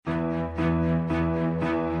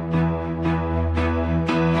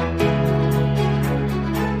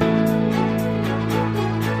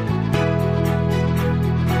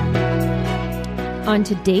On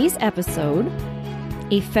today's episode,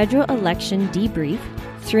 a federal election debrief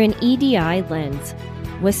through an EDI lens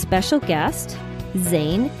with special guest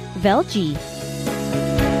Zain Velji.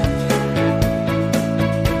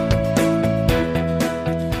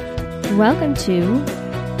 Welcome to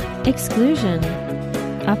Exclusion,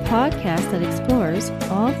 a podcast that explores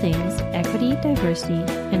all things equity, diversity,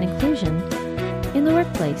 and inclusion in the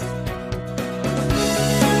workplace.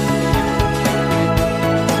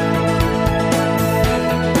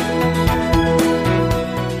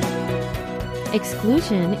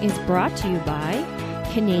 Exclusion is brought to you by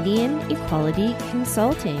Canadian Equality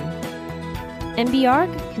Consulting and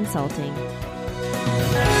BRG Consulting.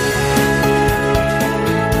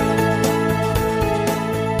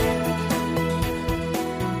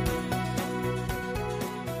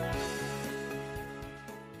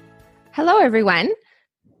 Hello, everyone.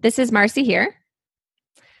 This is Marcy here.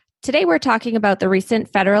 Today, we're talking about the recent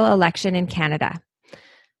federal election in Canada.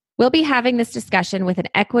 We'll be having this discussion with an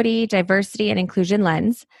equity, diversity, and inclusion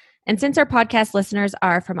lens. And since our podcast listeners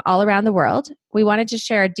are from all around the world, we wanted to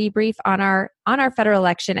share a debrief on our federal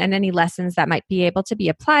election and any lessons that might be able to be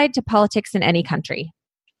applied to politics in any country.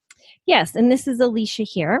 Yes, and this is Alicia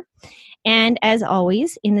here. And as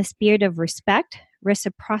always, in the spirit of respect,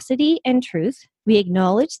 reciprocity, and truth, we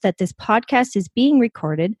acknowledge that this podcast is being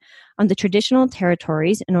recorded on the traditional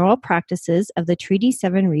territories and oral practices of the Treaty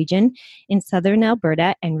 7 region in southern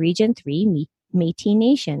Alberta and Region 3 Métis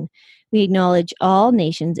Nation. We acknowledge all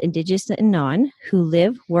nations, Indigenous and non, who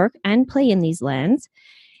live, work, and play in these lands,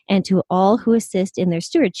 and to all who assist in their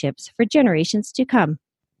stewardships for generations to come.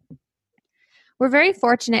 We're very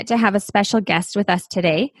fortunate to have a special guest with us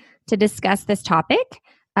today to discuss this topic,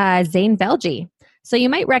 Zain Velji. So you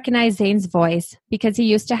might recognize Zain's voice because he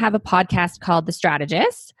used to have a podcast called The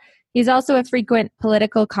Strategist. He's also a frequent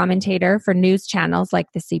political commentator for news channels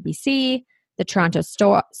like the CBC, the Toronto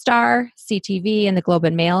Star, CTV, and the Globe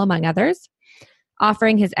and Mail, among others,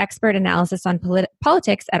 offering his expert analysis on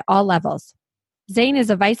politics at all levels. Zain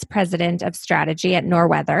is a vice president of strategy at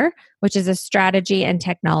Norweather, which is a strategy and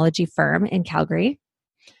technology firm in Calgary.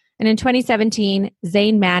 And in 2017,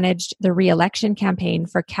 Zain managed the re-election campaign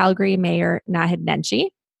for Calgary Mayor Naheed Nenshi.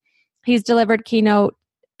 He's delivered keynote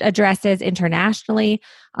addresses internationally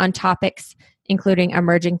on topics including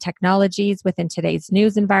emerging technologies within today's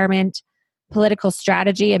news environment, political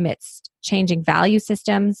strategy amidst changing value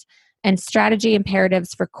systems, and strategy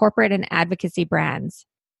imperatives for corporate and advocacy brands.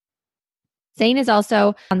 Zain is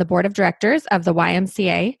also on the board of directors of the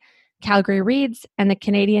YMCA, Calgary Reads, and the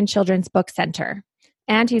Canadian Children's Book Centre.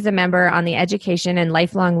 And he's a member on the Education and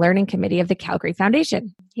Lifelong Learning Committee of the Calgary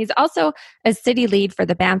Foundation. He's also a city lead for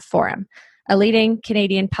the Banff Forum, a leading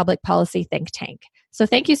Canadian public policy think tank. So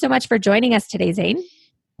thank you so much for joining us today, Zain.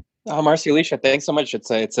 Marcy, Alicia, thanks so much.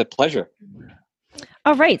 It's a pleasure.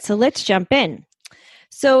 All right, so let's jump in.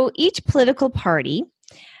 So each political party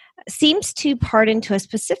seems to part into a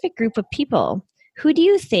specific group of people. Who do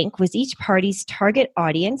you think was each party's target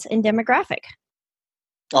audience and demographic?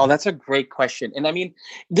 Oh, that's a great question. And I mean,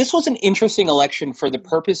 this was an interesting election for the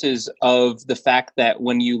purposes of the fact that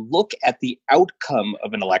when you look at the outcome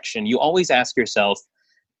of an election, you always ask yourself,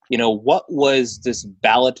 what was this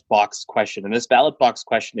ballot box question? And this ballot box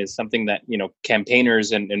question is something that,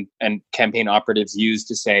 campaigners and campaign operatives use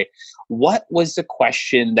to say, what was the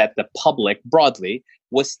question that the public broadly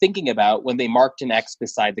was thinking about when they marked an X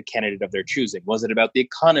beside the candidate of their choosing? Was it about the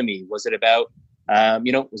economy? Was it about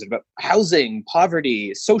was it about housing,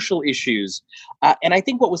 poverty, social issues? And I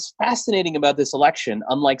think what was fascinating about this election,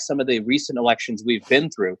 unlike some of the recent elections we've been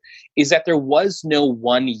through, is that there was no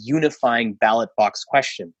one unifying ballot box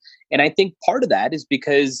question. And I think part of that is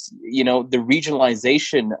because, the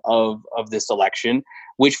regionalization of this election,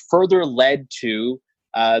 which further led to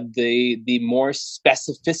the more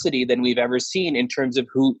specificity than we've ever seen in terms of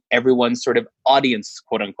who everyone's sort of audience,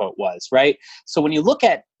 quote unquote, was, right? So when you look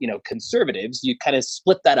at, conservatives, you kind of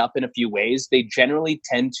split that up in a few ways. They generally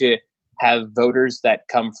tend to have voters that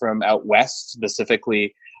come from out west,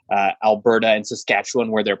 specifically Alberta and Saskatchewan,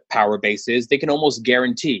 where their power base is. They can almost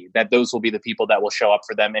guarantee that those will be the people that will show up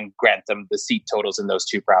for them and grant them the seat totals in those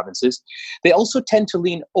two provinces. They also tend to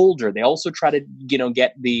lean older. They also try to,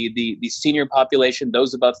 get the senior population,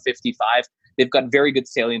 those above 55. They've got very good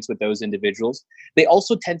salience with those individuals. They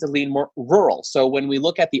also tend to lean more rural. So when we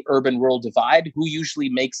look at the urban-rural divide, who usually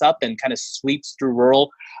makes up and kind of sweeps through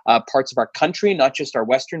rural parts of our country, not just our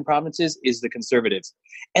western provinces, is the Conservatives.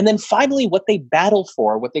 And then finally, what they battle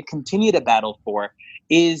for, what they continue to battle for,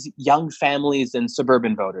 is young families and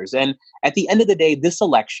suburban voters. And at the end of the day, this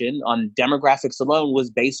election on demographics alone was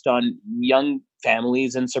based on young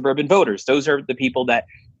families and suburban voters. Those are the people that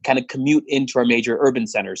kind of commute into our major urban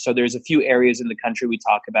centers. So there's a few areas in the country we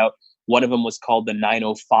talk about. One of them was called the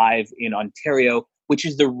 905 in Ontario, which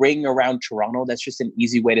is the ring around Toronto. That's just an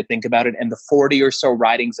easy way to think about it. And the 40 or so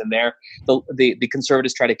ridings in there, the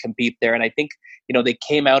Conservatives try to compete there. And I think, they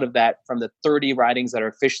came out of that from the 30 ridings that are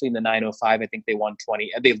officially in the 905. I think they won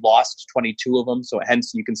 20. They lost 22 of them. So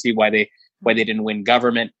hence you can see why they didn't win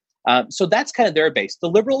government. So that's kind of their base. The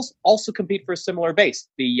Liberals also compete for a similar base,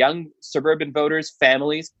 the young suburban voters,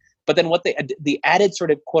 families. But then the added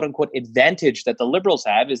sort of quote unquote advantage that the Liberals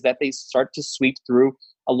have is that they start to sweep through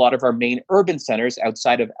a lot of our main urban centers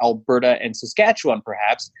outside of Alberta and Saskatchewan,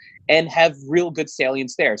 perhaps, and have real good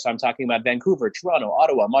salience there. So I'm talking about Vancouver, Toronto,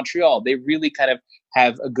 Ottawa, Montreal. They really kind of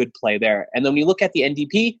have a good play there. And then when you look at the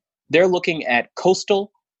NDP, they're looking at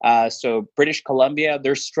coastal. So British Columbia,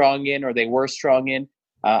 they're strong in, or they were strong in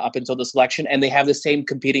up until this election. And they have the same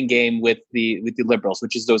competing game with the Liberals,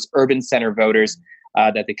 which is those urban center voters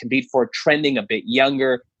that they compete for, trending a bit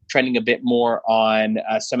younger, trending a bit more on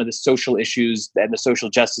some of the social issues and the social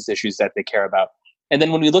justice issues that they care about. And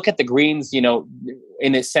then when we look at the Greens,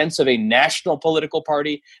 in a sense of a national political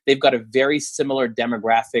party, they've got a very similar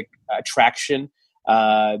demographic attraction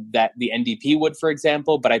that the NDP would, for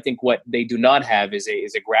example. But I think what they do not have is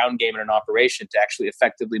a ground game and an operation to actually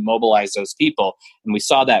effectively mobilize those people. And we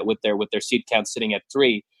saw that with their seat count sitting at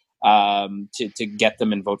 3 to get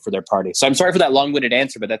them and vote for their party. So I'm sorry for that long-winded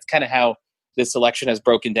answer, but that's kind of how this election has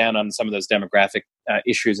broken down on some of those demographic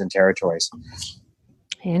issues and territories.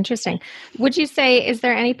 Interesting. Would you say, is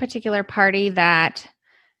there any particular party that,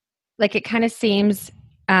 like, it kind of seems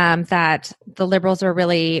that the Liberals are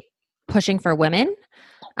really pushing for women?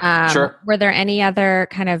 Sure. Were there any other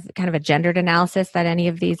kind of a gendered analysis that any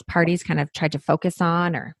of these parties kind of tried to focus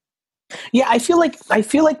on, or? Yeah, I feel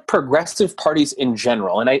like progressive parties in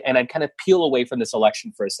general, and I kind of peel away from this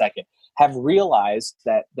election for a second, have realized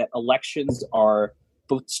that elections are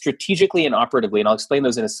both strategically and operatively, and I'll explain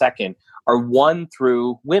those in a second, are won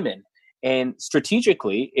through women. And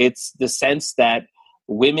strategically, it's the sense that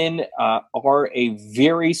women are a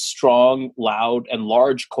very strong, loud, and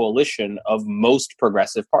large coalition of most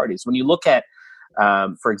progressive parties. When you look at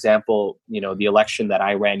for example, the election that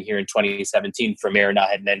I ran here in 2017 for Mayor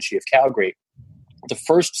Naheed Nenshi of Calgary, the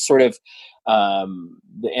first sort of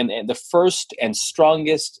and the first and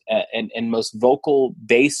strongest and most vocal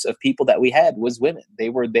base of people that we had was women. They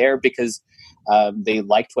were there because they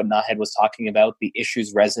liked what Naheed was talking about. The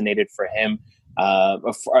issues resonated for him.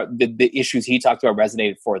 The issues he talked about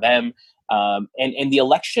resonated for them. And the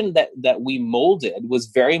election that we molded was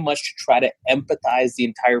very much to try to empathize the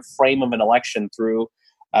entire frame of an election through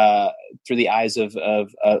the eyes of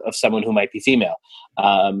someone who might be female,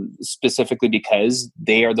 specifically because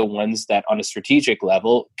they are the ones that on a strategic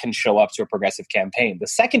level can show up to a progressive campaign. The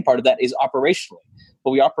second part of that is operationally.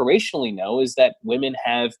 What we operationally know is that women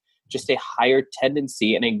have just a higher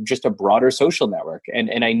tendency and just a broader social network.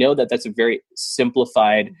 And I know that that's a very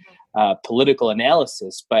simplified political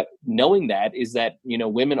analysis, but knowing that is that,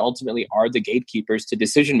 women ultimately are the gatekeepers to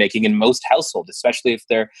decision making in most households, especially if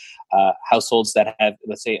they're households that have,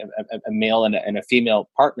 let's say, a male and a female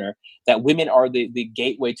partner, that women are the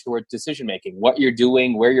gateway toward decision making, what you're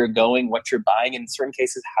doing, where you're going, what you're buying, in certain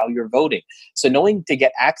cases, how you're voting. So knowing to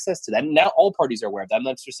get access to that, and now all parties are aware of that. I'm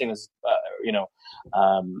not just saying this,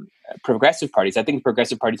 progressive parties. I think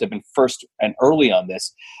progressive parties have been first and early on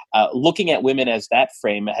this. Looking at women as that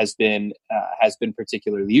frame has been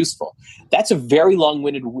particularly useful. That's a very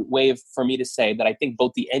long-winded way for me to say that I think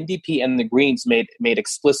both the NDP and the Greens made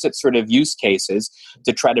explicit sort of use cases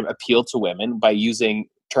to try to appeal to women by using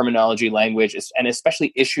terminology, language, and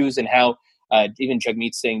especially issues, and how even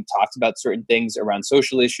Jagmeet Singh talked about certain things around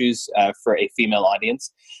social issues for a female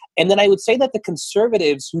audience. And then I would say that the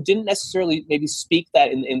Conservatives, who didn't necessarily maybe speak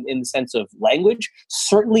that in the sense of language,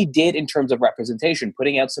 certainly did in terms of representation,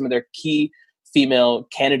 putting out some of their key female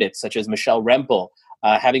candidates, such as Michelle Rempel,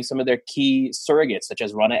 having some of their key surrogates, such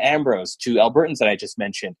as Rona Ambrose, two Albertans that I just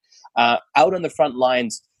mentioned, out on the front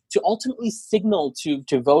lines to ultimately signal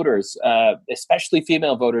to voters, especially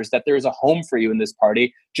female voters, that there is a home for you in this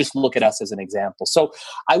party. Just look at us as an example. So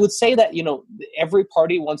I would say that, every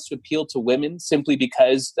party wants to appeal to women simply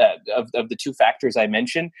because of the two factors I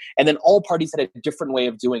mentioned. And then all parties had a different way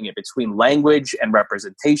of doing it between language and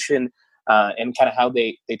representation and kind of how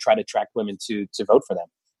they try to attract women to vote for them.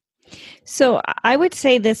 So I would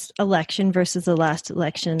say this election versus the last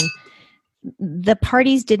election, the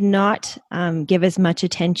parties did not give as much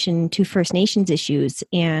attention to First Nations issues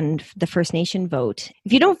and the First Nation vote.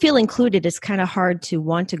 If you don't feel included, it's kind of hard to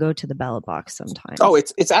want to go to the ballot box sometimes. Oh,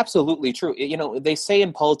 it's absolutely true. They say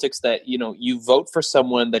in politics that, you vote for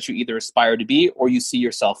someone that you either aspire to be or you see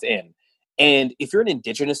yourself in. And if you're an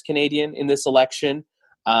Indigenous Canadian in this election,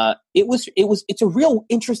 it's a real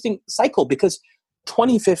interesting cycle because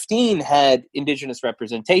 2015 had Indigenous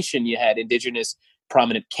representation. You had Indigenous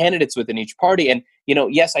prominent candidates within each party. And,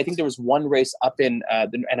 yes, I think there was one race up in,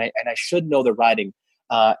 and I should know the riding,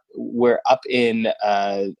 we're up in,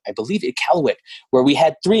 I believe, Iqaluit, where we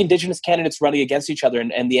had 3 Indigenous candidates running against each other,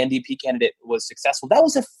 and the NDP candidate was successful. That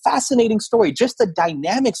was a fascinating story, just the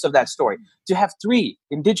dynamics of that story. To have 3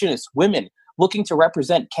 Indigenous women looking to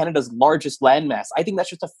represent Canada's largest landmass, I think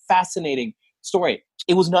that's just a fascinating story.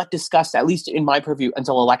 It was not discussed, at least in my purview,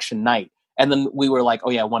 until election night. And then we were like, oh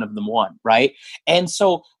yeah, one of them won, right? And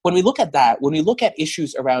so when we look at that, when we look at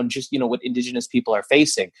issues around just, what Indigenous people are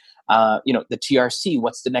facing, the TRC,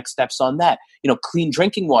 what's the next steps on that? Clean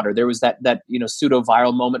drinking water. There was that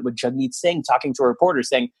pseudo-viral moment with Jagmeet Singh talking to a reporter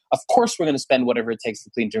saying, of course we're going to spend whatever it takes to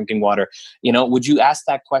clean drinking water. Would you ask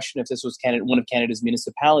that question if this was one of Canada's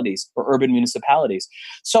municipalities or urban municipalities?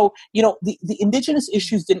 So, the Indigenous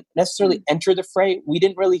issues didn't necessarily enter the fray. We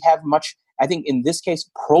didn't really have much, I think in this case,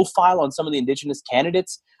 profile on some of the Indigenous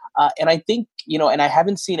candidates. And I think, and I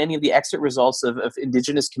haven't seen any of the exit results of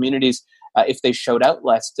Indigenous communities if they showed out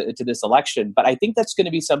less to this election. But I think that's going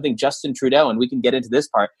to be something Justin Trudeau, and we can get into this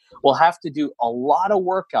part, will have to do a lot of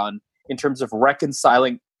work on in terms of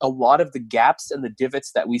reconciling a lot of the gaps and the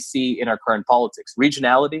divots that we see in our current politics.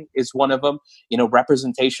 Regionality is one of them.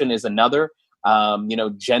 Representation is another.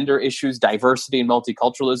 Gender issues, diversity and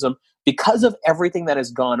multiculturalism. Because of everything that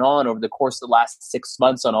has gone on over the course of the last 6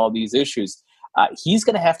 months on all these issues, he's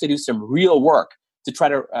going to have to do some real work to try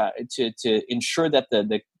to ensure that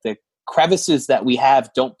the crevices that we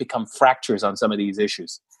have don't become fractures on some of these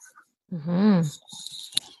issues. Mm-hmm.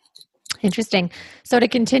 Interesting. So to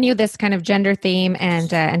continue this kind of gender theme and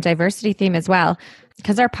diversity theme as well,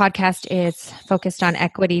 because our podcast is focused on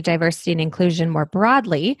equity, diversity, and inclusion more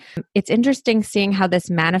broadly, it's interesting seeing how this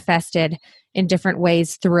manifested in different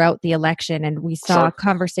ways throughout the election. And we saw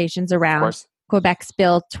conversations around Quebec's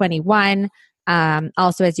Bill 21,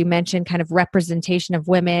 also, as you mentioned, kind of representation of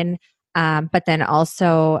women, but then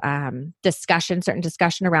also certain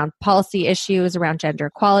discussion around policy issues around gender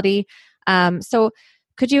equality. So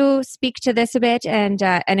could you speak to this a bit and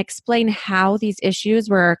explain how these issues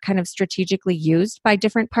were kind of strategically used by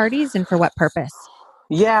different parties and for what purpose?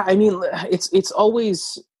 Yeah, I mean, it's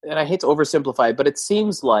always, and I hate to oversimplify, but it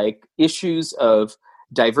seems like issues of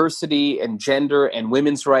diversity and gender and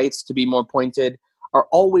women's rights, to be more pointed, are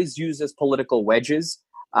always used as political wedges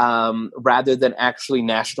rather than actually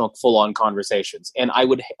national full-on conversations. And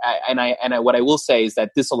what I will say is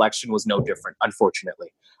that this election was no different, unfortunately,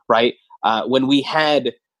 right? When we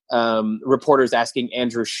had reporters asking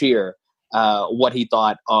Andrew Scheer what he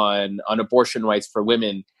thought on abortion rights for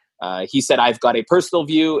women, he said, "I've got a personal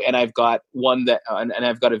view, and I've got one that, and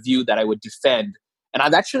I've got a view that I would defend."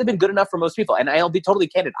 And that should have been good enough for most people. And I'll be totally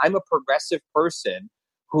candid. I'm a progressive person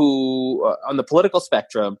who, on the political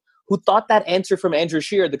spectrum, who thought that answer from Andrew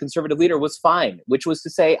Scheer, the conservative leader, was fine, which was to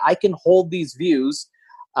say, I can hold these views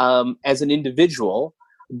as an individual,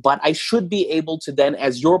 but I should be able to then,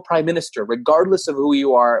 as your prime minister, regardless of who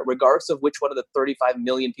you are, regardless of which one of the 35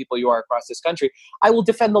 million people you are across this country, I will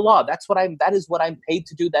defend the law. That is what I'm paid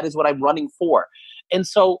to do. That is what I'm running for. And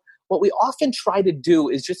so what we often try to do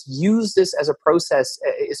is just use this as a process,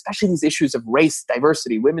 especially these issues of race,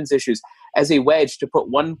 diversity, women's issues, as a wedge to put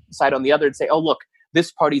one side on the other and say, oh, look, this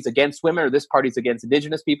party's against women, or this party's against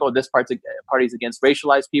Indigenous people, or this party's against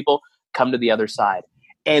racialized people. Come to the other side.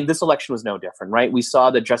 And this election was no different, right? We saw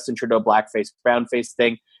the Justin Trudeau blackface, brownface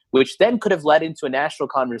thing, which then could have led into a national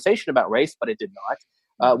conversation about race, but it did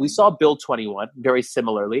not. We saw Bill 21, very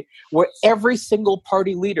similarly, where every single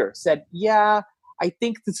party leader said, yeah, I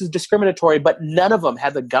think this is discriminatory, but none of them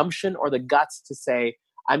had the gumption or the guts to say,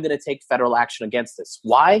 I'm going to take federal action against this.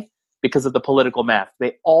 Why? Because of the political math.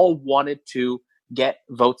 They all wanted to get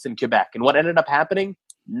votes in Quebec. And what ended up happening?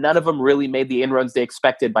 None of them really made the inroads they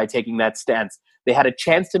expected by taking that stance. They had a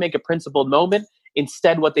chance to make a principled moment.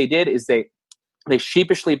 Instead, what they did is they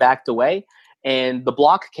sheepishly backed away, and the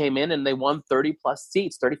Bloc came in and they won 30 plus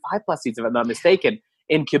seats, 35 plus seats, if I'm not mistaken,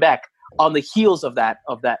 in Quebec on the heels of that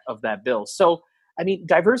bill. So, I mean,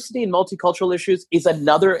 diversity and multicultural issues is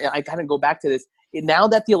another, and I kind of go back to this, now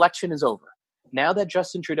that the election is over, now that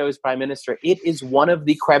Justin Trudeau is prime minister, it is one of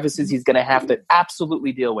the crevices he's going to have to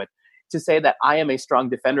absolutely deal with, to say that I am a strong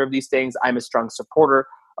defender of these things. I'm a strong supporter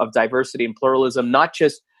of diversity and pluralism, not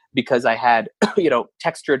just because I had,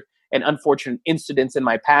 textured and unfortunate incidents in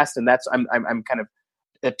my past, and I'm kind of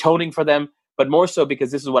atoning for them, but more so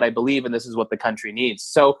because this is what I believe and this is what the country needs.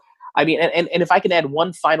 So, I mean, and if I can add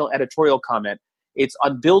one final editorial comment, it's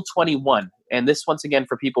on Bill 21. And this, once again,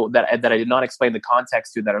 for people that I did not explain the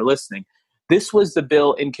context to that are listening, this was the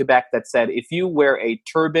bill in Quebec that said if you wear a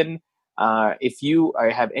turban, if you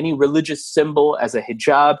have any religious symbol as a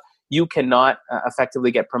hijab, you cannot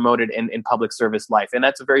effectively get promoted in public service life. And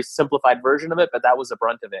that's a very simplified version of it, but that was the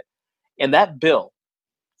brunt of it. And that bill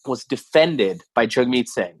was defended by Jagmeet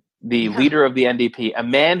Singh, the leader of the NDP, a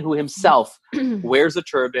man who himself wears a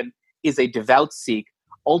turban, is a devout Sikh,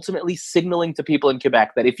 ultimately signaling to people in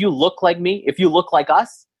Quebec that if you look like me, if you look like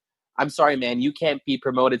us, I'm sorry, man, you can't be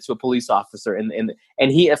promoted to a police officer. And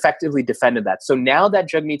he effectively defended that. So now that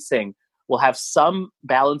Jagmeet Singh will have some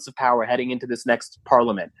balance of power heading into this next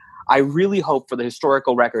parliament, I really hope for the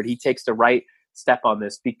historical record he takes the right step on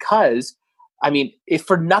this, because, I mean, if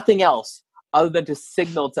for nothing else other than to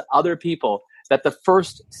signal to other people that the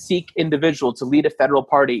first Sikh individual to lead a federal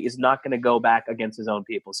party is not going to go back against his own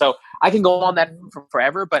people. So I can go on that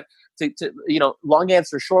forever, but to long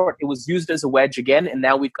answer short, it was used as a wedge again, and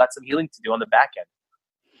now we've got some healing to do on the back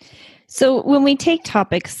end. So when we take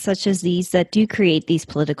topics such as these that do create these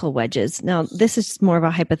political wedges, now this is more of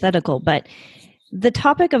a hypothetical, but the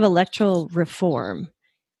topic of electoral reform,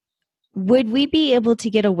 would we be able to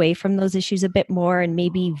get away from those issues a bit more and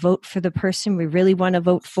maybe vote for the person we really want to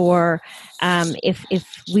vote for if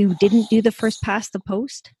we didn't do the first past the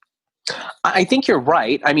post? I think you're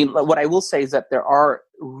right. I mean, what I will say is that there are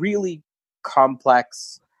really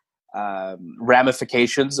complex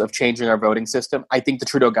ramifications of changing our voting system. I think the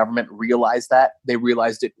Trudeau government realized that. They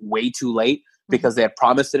realized it way too late because they had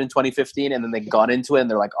promised it in 2015 and then they got into it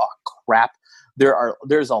and they're like, oh, crap.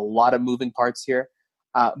 There's a lot of moving parts here.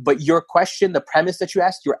 But your question, the premise that you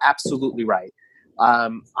asked, you're absolutely right.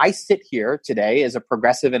 I sit here today as a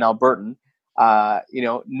progressive in Albertan,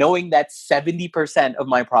 knowing that 70% of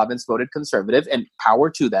my province voted Conservative, and power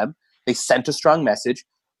to them. They sent a strong message.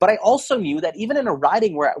 But I also knew that even in a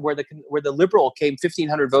riding where the Liberal came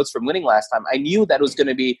 1,500 votes from winning last time, I knew that it was going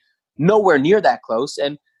to be nowhere near that close.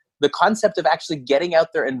 And the concept of actually getting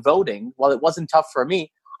out there and voting, while it wasn't tough for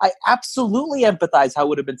me, I absolutely empathize how it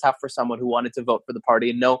would have been tough for someone who wanted to vote for the party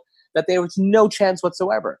and know that there was no chance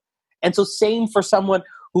whatsoever. And so same for someone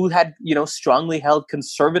who had, strongly held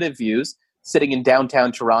conservative views sitting in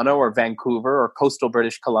downtown Toronto or Vancouver or coastal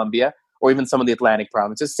British Columbia or even some of the Atlantic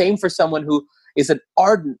provinces. Same for someone who is an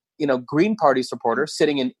ardent, Green Party supporter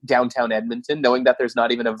sitting in downtown Edmonton, knowing that there's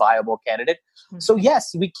not even a viable candidate. Mm-hmm. So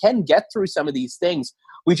yes, we can get through some of these things.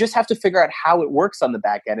 We just have to figure out how it works on the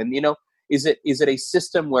back end. And, is it a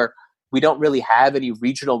system where we don't really have any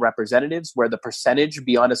regional representatives, where the percentage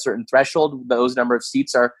beyond a certain threshold, those number of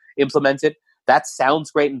seats are implemented? That sounds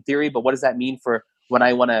great in theory, but what does that mean for when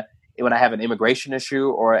I have an immigration issue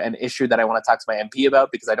or an issue that I want to talk to my MP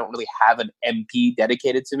about, because I don't really have an MP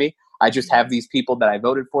dedicated to me? I just have these people that I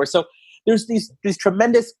voted for. So there's these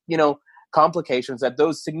tremendous, complications that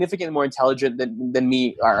those significantly more intelligent than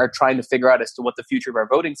me are trying to figure out as to what the future of our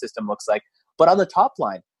voting system looks like. But on the top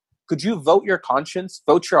line, could you vote your conscience,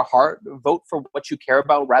 vote your heart, vote for what you care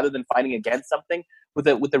about rather than fighting against something with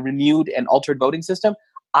a renewed and altered voting system?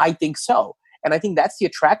 I think so. And I think that's the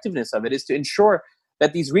attractiveness of it, is to ensure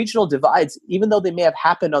that these regional divides, even though they may have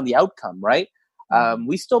happened on the outcome, right?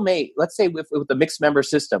 We still may, let's say with the mixed member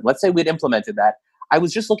system, let's say we'd implemented that. I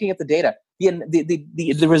was just looking at the data.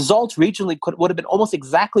 The results regionally would have been almost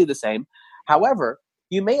exactly the same. However,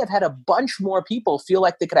 you may have had a bunch more people feel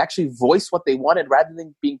like they could actually voice what they wanted rather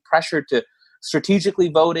than being pressured to strategically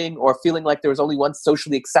voting or feeling like there was only one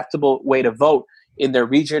socially acceptable way to vote in their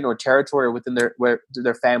region or territory or within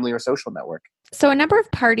their family or social network. So a number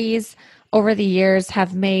of parties over the years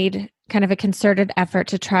have made kind of a concerted effort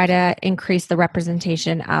to try to increase the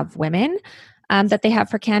representation of women that they have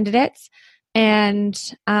for candidates. And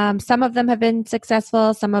some of them have been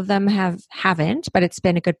successful, some of them haven't, but it's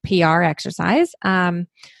been a good PR exercise.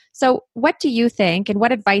 So what do you think, and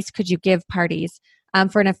what advice could you give parties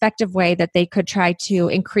for an effective way that they could try to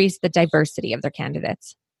increase the diversity of their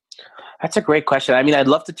candidates? That's a great question. I mean, I'd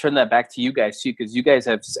love to turn that back to you guys too, because you guys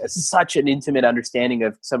have such an intimate understanding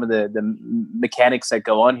of some of the mechanics that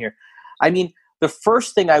go on here. I mean, the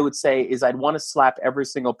first thing I would say is I'd want to slap every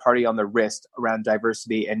single party on the wrist around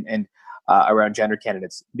diversity and around gender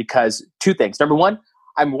candidates, because two things. Number one,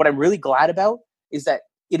 what I'm really glad about is that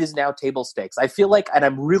it is now table stakes. I feel like, and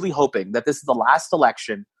I'm really hoping that this is the last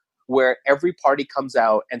election where every party comes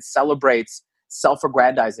out and celebrates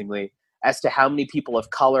self-aggrandizingly as to how many people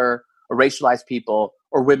of color or racialized people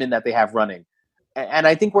or women that they have running. And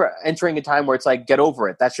I think we're entering a time where it's like, get over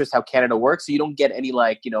it. That's just how Canada works. So you don't get any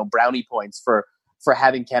brownie points for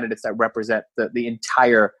having candidates that represent the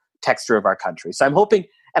entire texture of our country. So I'm hoping,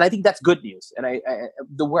 and I think that's good news. And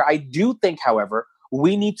where I do think, however,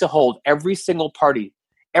 we need to hold every single party,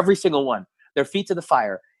 every single one, their feet to the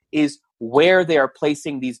fire is where they are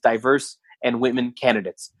placing these diverse and women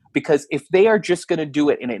candidates. Because if they are just going to do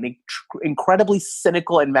it in an incredibly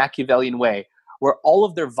cynical and Machiavellian way, where all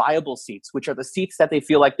of their viable seats, which are the seats that they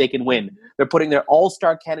feel like they can win, they're putting their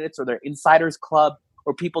all-star candidates or their insiders club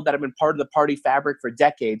or people that have been part of the party fabric for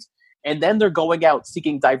decades, and then they're going out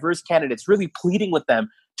seeking diverse candidates, really pleading with them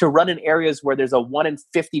to run in areas where there's a 1 in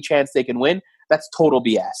 50 chance they can win. That's total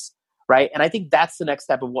BS, right? And I think that's the next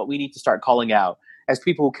step of what we need to start calling out as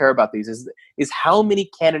people who care about these is how many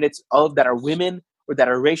candidates that are women or that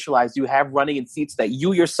are racialized you have running in seats that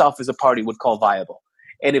you yourself as a party would call viable.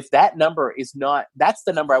 And if that number is not, that's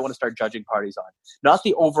the number I want to start judging parties on, not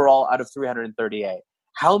the overall out of 338.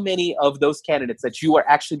 How many of those candidates that you are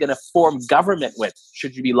actually going to form government with,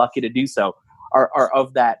 should you be lucky to do so, are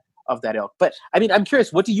of that ilk? But I mean, I'm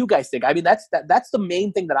curious, what do you guys think? I mean, that's the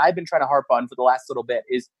main thing that I've been trying to harp on for the last little bit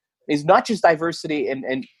is not just diversity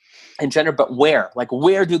and gender, but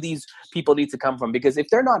where do these people need to come from? Because if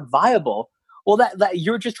they're not viable, well, that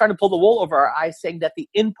you're just trying to pull the wool over our eyes, saying that the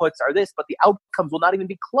inputs are this, but the outcomes will not even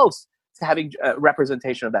be close to having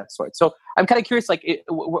representation of that sort. So I'm kind of curious,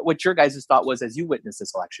 what your guys' thought was as you witnessed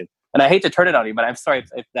this election. And I hate to turn it on you, but I'm sorry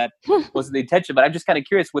if that wasn't the intention. But I'm just kind of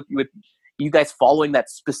curious with you guys following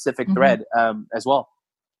that specific thread as well.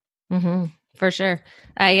 Mm-hmm. For sure,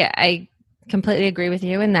 I completely agree with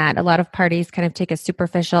you in that a lot of parties kind of take a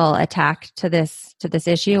superficial attack to this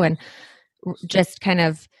issue and just kind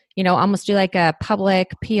of, almost do like a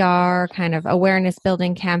public PR kind of awareness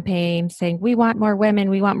building campaign saying, we want more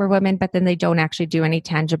women, but then they don't actually do any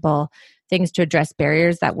tangible things to address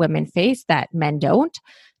barriers that women face that men don't,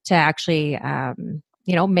 to actually,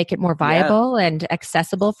 make it more viable and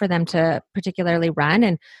accessible for them to particularly run.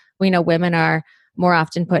 And we know women are more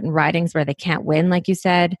often put in ridings where they can't win, like you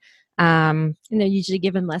said. Usually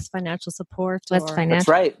given less financial support.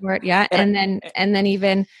 Support, yeah.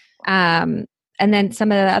 And then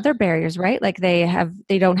some of the other barriers, right? Like they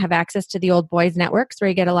don't have access to the old boys networks where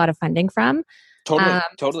you get a lot of funding from.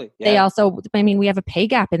 Totally. Yeah. They also, we have a pay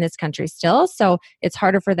gap in this country still. So it's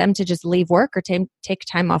harder for them to just leave work or take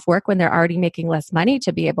time off work when they're already making less money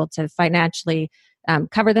to be able to financially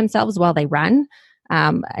cover themselves while they run.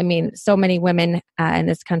 So many women in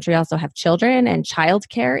this country also have children, and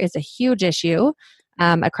childcare is a huge issue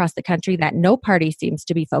across the country that no party seems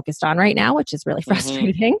to be focused on right now, which is really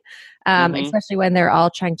frustrating, especially when they're all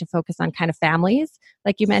trying to focus on kind of families,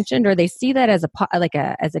 like you mentioned, or they see that as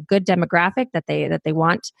a good demographic that they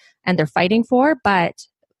want and they're fighting for. But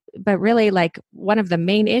really, like, one of the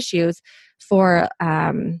main issues for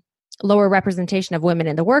lower representation of women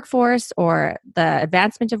in the workforce or the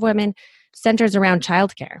advancement of women centers around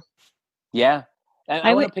childcare. Yeah. And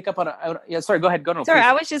I want to pick up on sorry, go ahead. Sorry, please.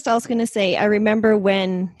 I was just also going to say, I remember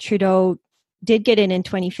when Trudeau did get in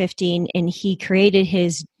 2015 and he created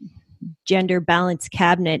his gender balance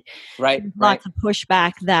cabinet. Right. Lots of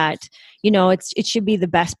pushback that, it should be the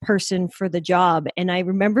best person for the job. And I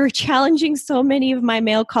remember challenging so many of my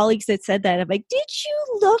male colleagues that said that. I'm like, did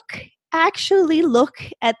you actually look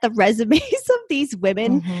at the resumes of these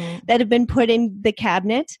women that have been put in the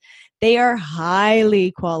cabinet? They are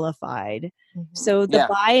highly qualified. So the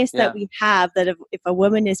bias that we have, that if a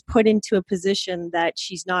woman is put into a position that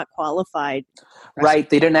she's not qualified. Right.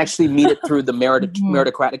 They didn't actually meet it through the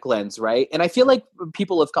meritocratic lens, right? And I feel like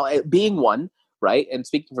people have called it being one, right? And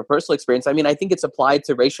speaking from personal experience, I think it's applied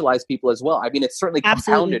to racialized people as well. It's certainly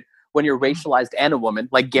compounded when you're racialized and a woman,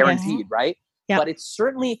 like guaranteed, right? Yep. But it's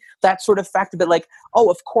certainly that sort of fact of it, like, oh,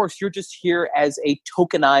 of course, you're just here as a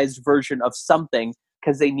tokenized version of something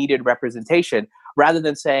because they needed representation, rather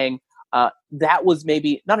than saying, that was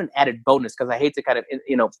maybe not an added bonus, because I hate to kind of,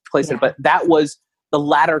 place it, but that was the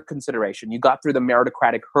latter consideration. You got through the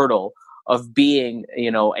meritocratic hurdle of being,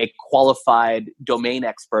 a qualified domain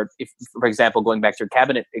expert. If, for example, going back to your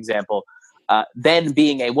cabinet example, then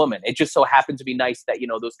being a woman, it just so happened to be nice that,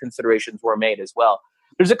 those considerations were made as well.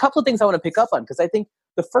 There's a couple of things I want to pick up on, because I think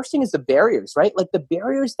the first thing is the barriers, right? Like the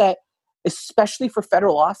barriers that, especially for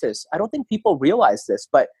federal office, I don't think people realize this,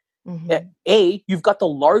 but you've got the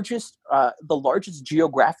largest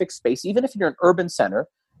geographic space, even if you're an urban center,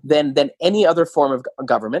 than any other form of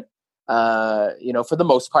government. For the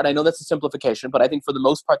most part, I know that's a simplification, but I think for the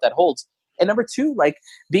most part that holds. And number two, like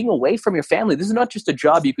being away from your family. This is not just a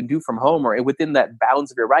job you can do from home or within that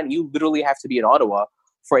bounds of your riding. You literally have to be in Ottawa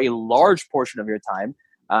for a large portion of your time.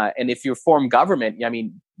 And if you form government, I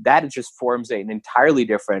mean, that just forms an entirely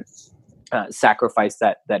different sacrifice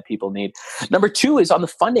that people need. Number two is on the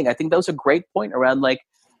funding. I think that was a great point around like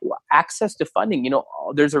access to funding.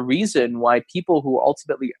 There's a reason why people who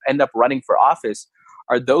ultimately end up running for office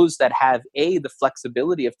are those that have A, the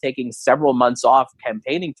flexibility of taking several months off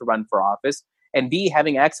campaigning to run for office, and B,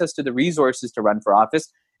 having access to the resources to run for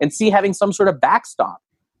office, and C, having some sort of backstop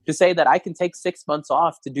to say that I can take 6 months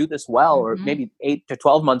off to do this well, or maybe 8 to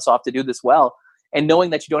 12 months off to do this well, and knowing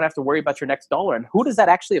that you don't have to worry about your next dollar. And who does that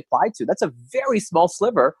actually apply to? That's a very small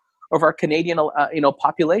sliver of our Canadian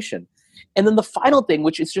population. And then the final thing,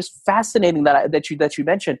 which is just fascinating that you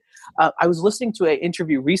mentioned, I was listening to an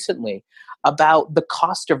interview recently about the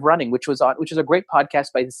cost of running, which is a great podcast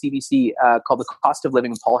by the CBC called The Cost of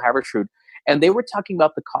Living with Paul Havertrud. And they were talking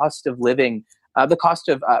about the cost of living, the cost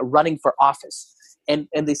of running for office. And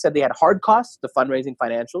they said they had hard costs, the fundraising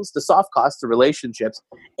financials, the soft costs, the relationships,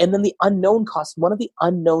 and then the unknown costs. One of the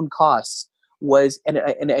unknown costs was, and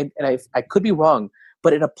I could be wrong,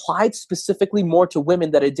 but it applied specifically more to women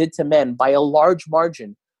than it did to men by a large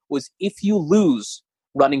margin, was if you lose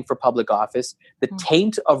running for public office, the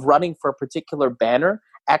taint of running for a particular banner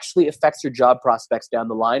actually affects your job prospects down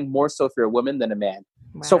the line, more so if you're a woman than a man.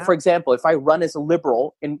 Wow. So for example, if I run as a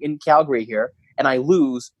Liberal in Calgary here and I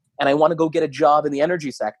lose and I want to go get a job in the energy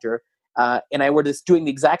sector, and I were just doing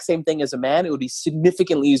the exact same thing as a man, it would be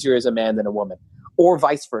significantly easier as a man than a woman, or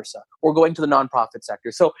vice versa, or going to the nonprofit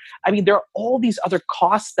sector. So, I mean, there are all these other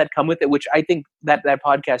costs that come with it, which I think that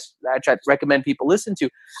podcast, which I'd recommend people listen to,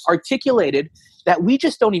 articulated that we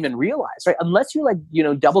just don't even realize, right? Unless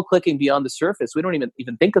you're double clicking beyond the surface, we don't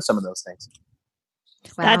even think of some of those things.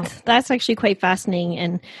 Wow. That's actually quite fascinating.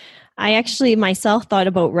 And I actually myself thought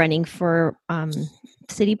about running for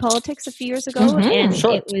city politics a few years ago, and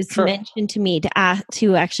it was mentioned to me to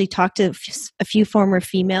actually talk to a few former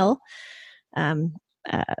female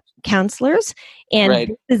counselors, and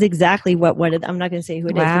this is exactly what I'm not going to say who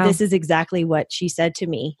it is, but this is exactly what she said to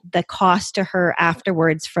me. The cost to her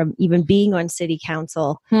afterwards from even being on city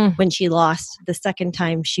council when she lost the second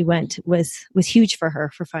time she went was huge for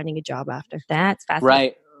her for finding a job after. That's fascinating.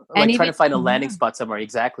 Right. Like trying to find a landing spot somewhere.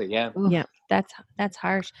 Exactly. Yeah. Ooh, yeah. That's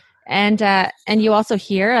harsh. And you also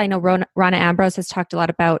hear, I know Rona Ambrose has talked a lot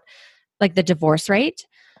about like the divorce rate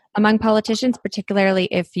among politicians, particularly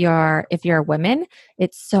if you're a woman.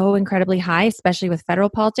 It's so incredibly high, especially with federal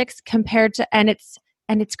politics compared to, and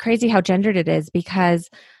it's crazy how gendered it is, because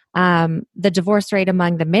the divorce rate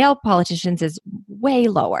among the male politicians is way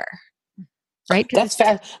lower. Right? That's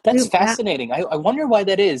fascinating. I wonder why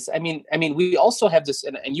that is. I mean, we also have this,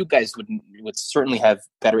 and you guys would certainly have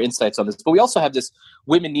better insights on this, but we also have this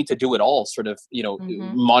women need to do it all sort of,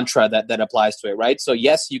 mantra that applies to it, right? So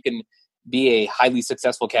yes, you can be a highly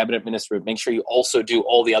successful cabinet minister, but make sure you also do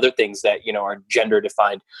all the other things that, are gender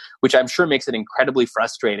defined, which I'm sure makes it incredibly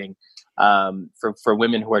frustrating for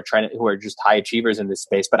women who are just high achievers in this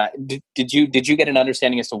space. But did you get an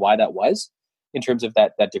understanding as to why that was? In terms of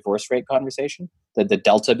that divorce rate conversation, the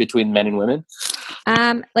delta between men and women?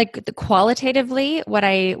 Qualitatively, what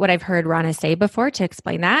I've heard Rona say before to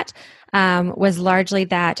explain that was largely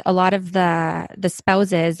that a lot of the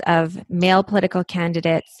spouses of male political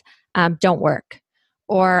candidates don't work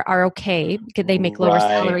or are okay because they make lower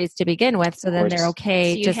salaries to begin with. So then they're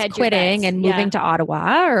okay just quitting and moving to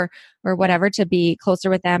Ottawa or whatever to be closer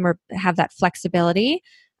with them or have that flexibility.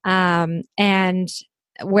 And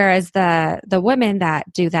whereas the women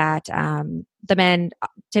that do that, the men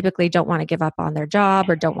typically don't want to give up on their job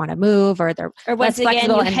or don't want to move, or they're once less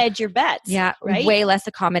flexible again, you hedge your bets. Yeah, right? Way less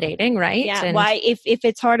accommodating, right? Yeah. And why, if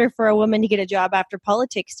it's harder for a woman to get a job after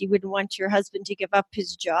politics, you wouldn't want your husband to give up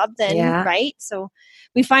his job then, right? So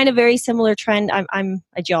we find a very similar trend. I'm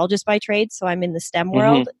a geologist by trade, so I'm in the STEM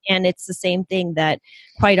world, and it's the same thing that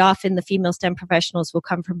quite often the female STEM professionals will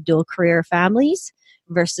come from dual career families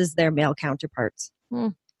versus their male counterparts.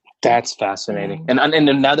 That's fascinating.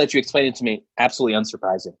 And now that you explained it to me, absolutely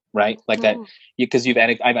unsurprising, right? Like that, because I've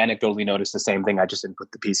anecdotally noticed the same thing. I just didn't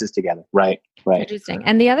put the pieces together. Right. Interesting.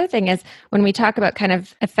 And the other thing is, when we talk about kind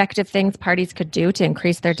of effective things parties could do to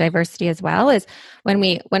increase their diversity as well, is when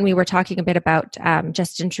we were talking a bit about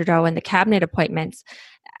Justin Trudeau and the cabinet appointments.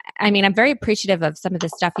 I mean, I'm very appreciative of some of the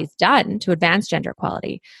stuff he's done to advance gender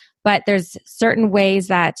equality, but there's certain ways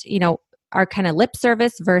that, are kind of lip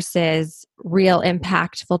service versus real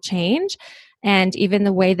impactful change. And even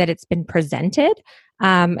the way that it's been presented,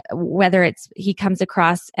 whether he comes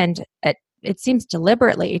across and it seems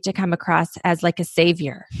deliberately to come across as like a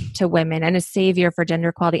savior to women and a savior for gender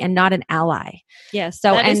equality and not an ally. Yes.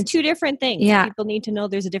 So, that is and two different things. Yeah. People need to know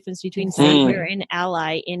there's a difference between Exactly. savior and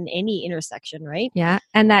ally in any intersection, right? Yeah.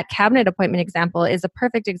 And that cabinet appointment example is a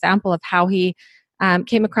perfect example of how he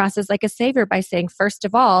came across as like a savior by saying, first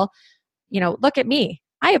of all, look at me.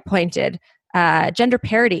 I appointed gender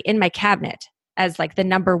parity in my cabinet as like the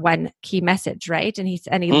number one key message, right? And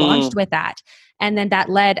he launched with that. And then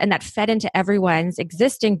that fed into everyone's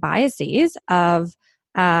existing biases of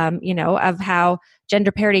how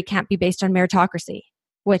gender parity can't be based on meritocracy,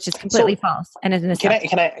 which is completely false. And is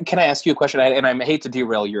can I ask you a question? And I hate to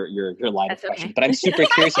derail your line That's of questions, okay. but I'm super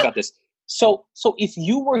curious about this. So if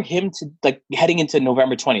you were him to like heading into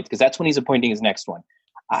November 20th, because that's when he's appointing his next one,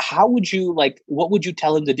 how would you what would you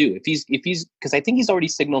tell him to do if he's because I think he's already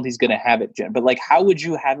signaled he's going to have it, Jen, but like how would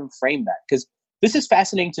you have him frame that? Because this is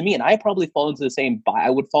fascinating to me, and I probably fall into the same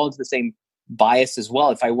bias as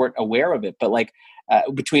well if I weren't aware of it. But like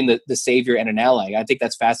between the savior and an ally, I think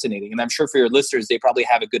that's fascinating, and I'm sure for your listeners they probably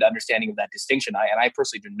have a good understanding of that distinction. I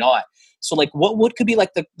personally do not. So like what could be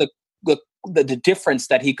like the difference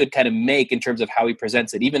that he could kind of make in terms of how he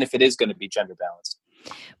presents it, even if it is going to be gender balanced?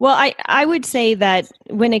 Well, I would say that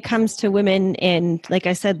when it comes to women, and like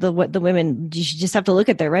I said, the women, you just have to look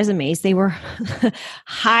at their resumes. They were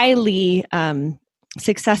highly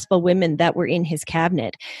successful women that were in his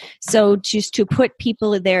cabinet. So just to put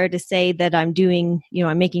people there to say that I'm doing,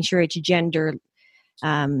 I'm making sure it's gender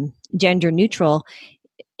neutral,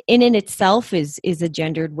 in itself is a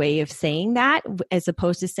gendered way of saying that, as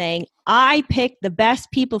opposed to saying I picked the best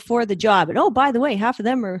people for the job, and oh, by the way, half of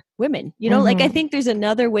them are women. Like I think there's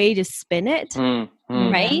another way to spin it,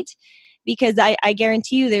 right? Because I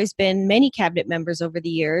guarantee you, there's been many cabinet members over the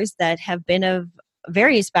years that have been of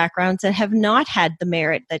various backgrounds that have not had the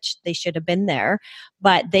merit that they should have been there,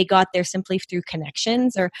 but they got there simply through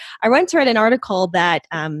connections. Or I once read an article that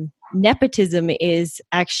nepotism is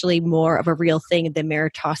actually more of a real thing than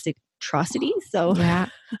meritocracy. So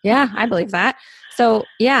yeah, I believe that. So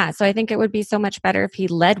I think it would be so much better if he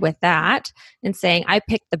led with that and saying, I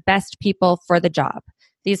picked the best people for the job.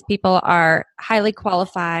 These people are highly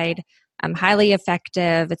qualified, highly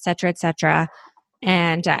effective, et cetera,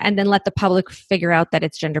 and then let the public figure out that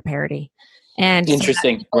it's gender parity. And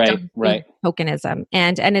interesting, so right. Tokenism,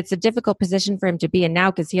 and it's a difficult position for him to be in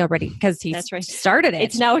now because he started it.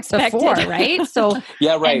 It's now expected, before, right? So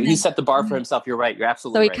yeah, right. He set the bar for himself. You're right. You're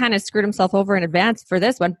absolutely right. So he kind of screwed himself over in advance for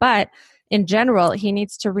this one, but in general, he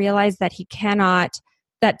needs to realize that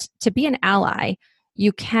that to be an ally,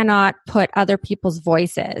 you cannot put other people's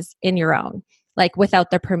voices in your own, like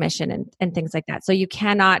without their permission and things like that. So you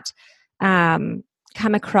cannot come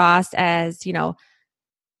across as,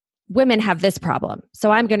 women have this problem,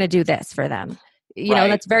 so I'm going to do this for them.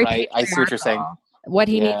 That's very patriarchal. I see what you're saying. What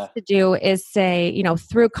he needs to do is say,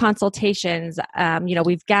 through consultations,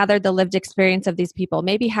 we've gathered the lived experience of these people,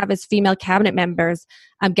 maybe have his female cabinet members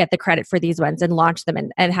get the credit for these ones and launch them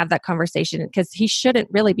and have that conversation, because he shouldn't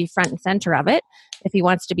really be front and center of it if he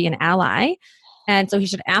wants to be an ally. And so he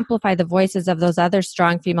should amplify the voices of those other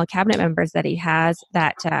strong female cabinet members that he has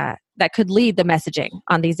that could lead the messaging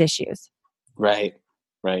on these issues. Right.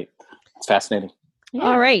 It's fascinating. Yeah.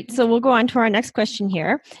 All right. So we'll go on to our next question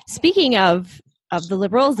here. Speaking of the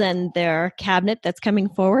Liberals and their cabinet that's coming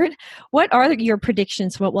forward, what are your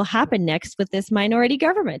predictions for what will happen next with this minority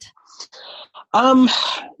government? I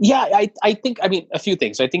think a few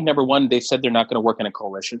things. I think number one, they said they're not going to work in a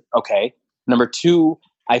coalition. Okay. Number two,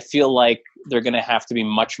 I feel like they're going to have to be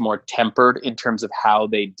much more tempered in terms of how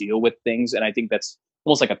they deal with things. And I think that's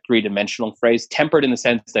almost like a three-dimensional phrase. Tempered in the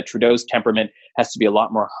sense that Trudeau's temperament has to be a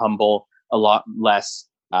lot more humble, a lot less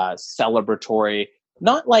celebratory,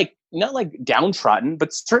 not like downtrodden,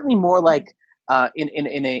 but certainly more like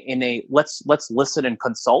in a let's listen and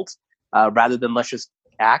consult rather than let's just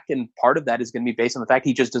act. And part of that is going to be based on the fact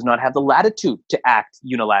he just does not have the latitude to act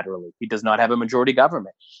unilaterally. He does not have a majority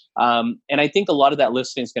government. And I think a lot of that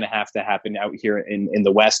listening is going to have to happen out here in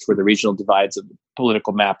the West, where the regional divides of the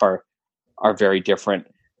political map are very different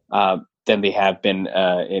than they have been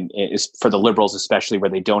for the Liberals, especially where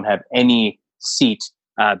they don't have any seat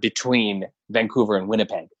between Vancouver and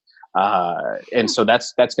Winnipeg. And so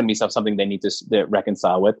that's going to be something they need to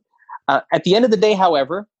reconcile with. At the end of the day,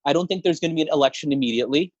 however, I don't think there's going to be an election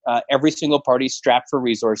immediately. Every single party is strapped for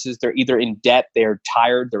resources. They're either in debt, they're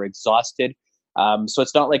tired, they're exhausted. So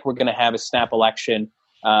it's not like we're going to have a snap election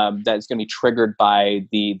that's going to be triggered by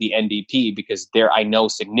the NDP, because they're, I know,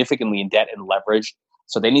 significantly in debt and leveraged.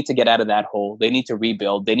 So they need to get out of that hole. They need to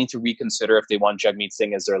rebuild. They need to reconsider if they want Jagmeet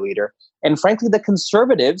Singh as their leader. And frankly, the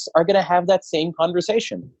Conservatives are going to have that same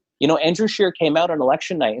conversation. Andrew Scheer came out on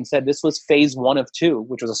election night and said this was phase 1 of 2,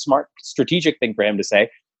 which was a smart strategic thing for him to say,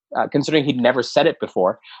 considering he'd never said it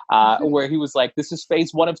before, where he was like, this is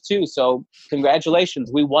phase 1 of 2. So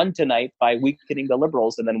congratulations, we won tonight by weakening the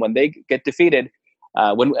Liberals. And then when they get defeated,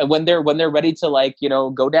 when they're ready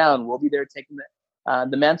to go down, we'll be there taking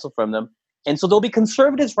the mantle from them. And so there'll be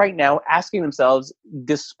conservatives right now asking themselves,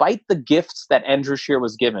 despite the gifts that Andrew Scheer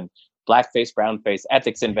was given, blackface, brownface,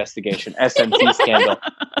 ethics investigation, SNC scandal,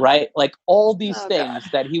 right? Like all these things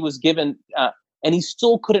that he was given, and he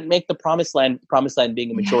still couldn't make the promised land being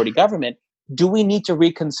a majority government. Do we need to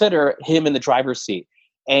reconsider him in the driver's seat?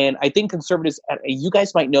 And I think conservatives, you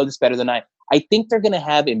guys might know this better than I think they're going to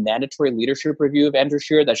have a mandatory leadership review of Andrew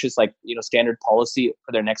Scheer. That's just standard policy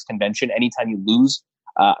for their next convention. Anytime you lose,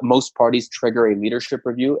 most parties trigger a leadership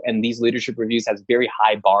review, and these leadership reviews has very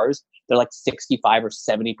high bars. They're like 65 or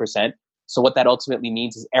 70%. So what that ultimately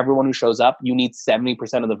means is everyone who shows up, you need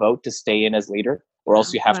 70% of the vote to stay in as leader, or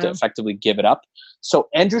else you have to effectively give it up. So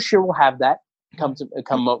Andrew Scheer will have that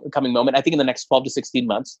coming moment, I think in the next 12 to 16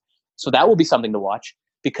 months. So that will be something to watch,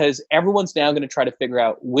 because everyone's now going to try to figure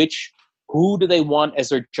out who do they want as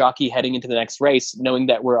their jockey heading into the next race, knowing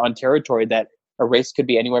that we're on territory that a race could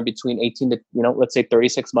be anywhere between 18 to, let's say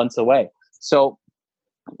 36 months away. So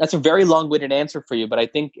that's a very long-winded answer for you, but I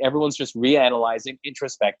think everyone's just reanalyzing,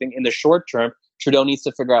 introspecting. In the short term, Trudeau needs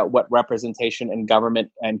to figure out what representation in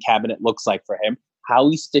government and cabinet looks like for him, how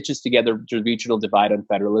he stitches together the regional divide on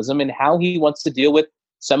federalism, and how he wants to deal with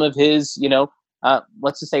some of his,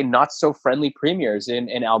 let's just say not so friendly premiers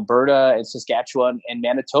in Alberta and Saskatchewan and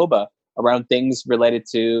Manitoba around things related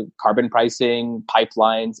to carbon pricing,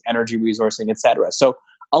 pipelines, energy resourcing, etc. So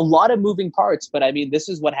a lot of moving parts, but I mean, this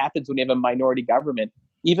is what happens when you have a minority government,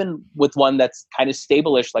 even with one that's kind of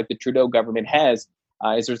stable-ish like the Trudeau government has,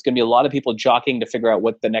 is there's going to be a lot of people jockeying to figure out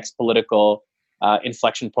what the next political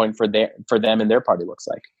inflection point for them and their party looks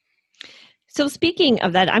like. So speaking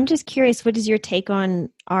of that, I'm just curious, what is your take on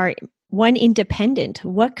our one independent?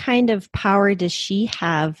 What kind of power does she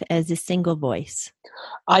have as a single voice?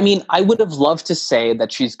 I mean, I would have loved to say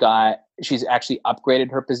that she's actually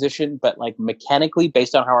upgraded her position, but like mechanically,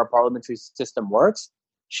 based on how our parliamentary system works,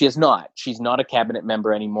 she is not. She's not a cabinet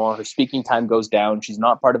member anymore. Her speaking time goes down. She's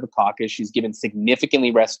not part of a caucus. She's given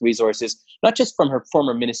significantly less resources, not just from her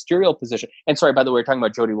former ministerial position. And sorry, by the way, we're talking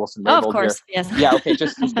about Jody Wilson-Raybould of course, here. yes. Yeah, okay,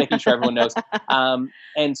 just making sure everyone knows.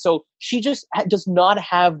 And so she just does not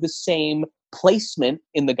have the same placement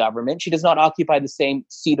in the government. She does not occupy the same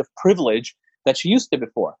seat of privilege that she used to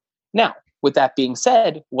before. Now, with that being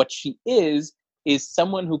said, what she is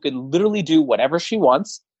someone who can literally do whatever she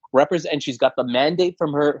wants, and she's got the mandate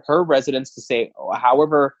from her residents to say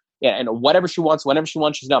whatever she wants, whenever she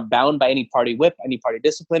wants. She's not bound by any party whip, any party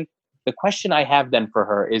discipline. The question I have then for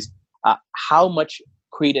her is how much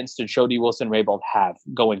credence did Jody Wilson-Raybould have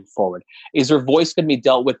going forward? Is her voice going to be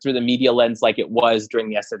dealt with through the media lens like it was during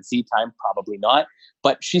the SNC time? Probably not.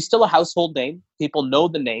 But she's still a household name. People know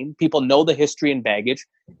the name. People know the history and baggage.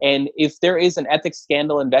 And if there is an ethics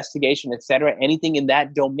scandal investigation, et cetera, anything in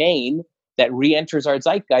that domain that re-enters our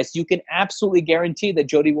zeitgeist, you can absolutely guarantee that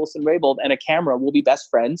Jody Wilson-Raybould and a camera will be best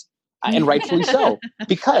friends, and rightfully so,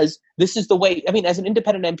 because this is the way. I mean, as an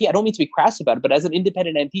independent MP, I don't mean to be crass about it, but as an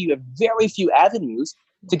independent MP, you have very few avenues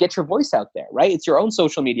to get your voice out there, right? It's your own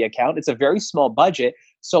social media account. It's a very small budget.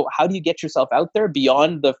 So how do you get yourself out there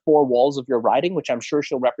beyond the four walls of your riding, which I'm sure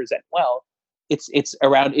she'll represent well? It's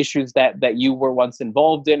around issues that you were once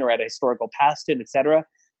involved in or had a historical past in, et cetera.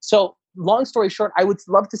 So long story short, I would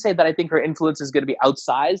love to say that I think her influence is going to be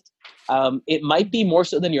outsized. It might be more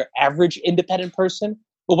so than your average independent person.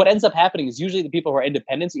 But what ends up happening is usually the people who are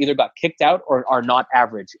independents either got kicked out or are not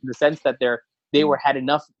average, in the sense that they had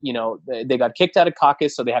enough, they got kicked out of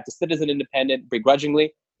caucus, so they have to sit as an independent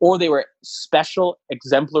begrudgingly, or they were special,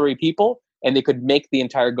 exemplary people, and they could make the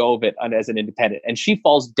entire go of it as an independent. And she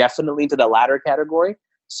falls definitely into the latter category.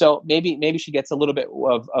 So maybe she gets a little bit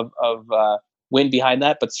of wind behind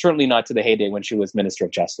that, but certainly not to the heyday when she was Minister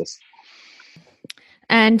of Justice.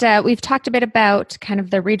 And we've talked a bit about kind of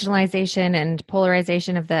the regionalization and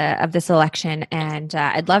polarization of this election. And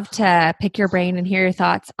I'd love to pick your brain and hear your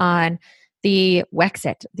thoughts on the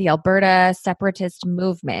Wexit, the Alberta separatist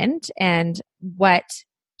movement, and what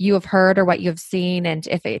you have heard or what you've seen, and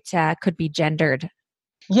if it could be gendered.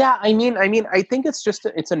 Yeah, I mean, I think it's just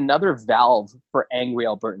it's another valve for angry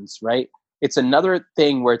Albertans, right? It's another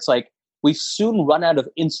thing where it's like we soon run out of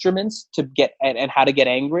instruments to get and how to get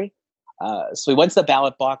angry. So we went to the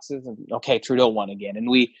ballot boxes and, okay, Trudeau won again. And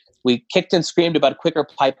we kicked and screamed about quicker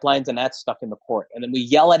pipelines, and that's stuck in the court. And then we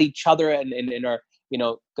yell at each other and in our,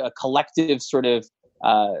 collective sort of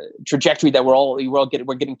trajectory that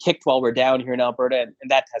we're getting kicked while we're down here in Alberta, and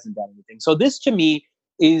that hasn't done anything. So this to me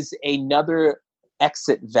is another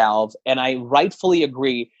exit valve, and I rightfully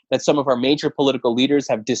agree that some of our major political leaders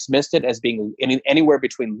have dismissed it as being anywhere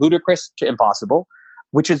between ludicrous to impossible,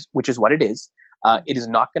 which is what it is. It is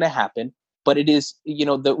not going to happen, but it is,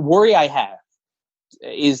 the worry I have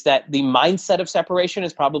is that the mindset of separation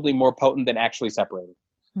is probably more potent than actually separating.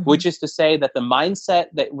 Mm-hmm. Which is to say that the mindset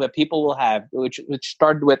that people will have, which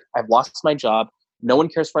started with, I've lost my job, no one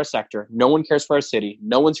cares for our sector, no one cares for our city,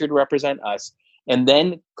 no one's here to represent us, and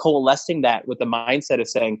then coalescing that with the mindset of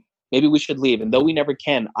saying, maybe we should leave. And though we never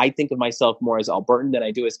can, I think of myself more as Albertan than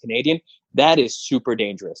I do as Canadian. That is super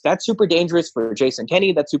dangerous. That's super dangerous for Jason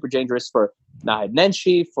Kenney. That's super dangerous for Naheed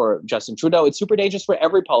Nenshi, for Justin Trudeau. It's super dangerous for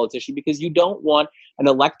every politician, because you don't want an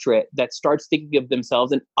electorate that starts thinking of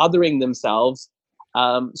themselves and othering themselves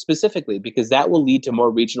specifically, because that will lead to more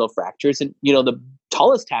regional fractures. And, the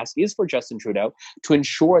tallest task is for Justin Trudeau to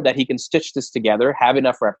ensure that he can stitch this together, have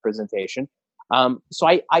enough representation. So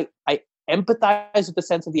I empathize with the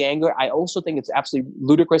sense of the anger. I also think it's absolutely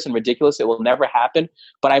ludicrous and ridiculous. It will never happen.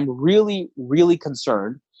 But I'm really, really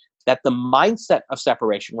concerned that the mindset of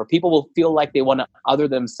separation, where people will feel like they want to other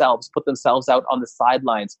themselves, put themselves out on the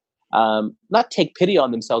sidelines, not take pity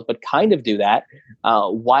on themselves, but kind of do that,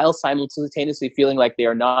 while simultaneously feeling like they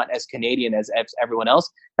are not as Canadian as everyone else.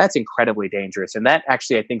 That's incredibly dangerous. And that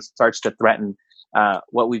actually, I think, starts to threaten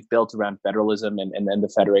what we've built around federalism and the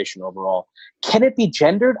federation overall. Can it be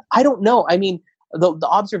gendered? I don't know. I mean, the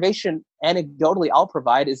observation anecdotally I'll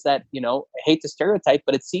provide is that, I hate to stereotype,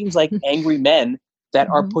 but it seems like angry men that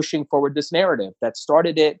are pushing forward this narrative, that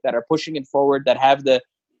started it, that are pushing it forward, that have the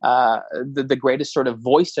greatest sort of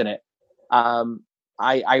voice in it.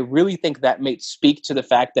 I really think that may speak to the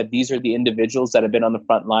fact that these are the individuals that have been on the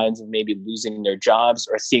front lines of maybe losing their jobs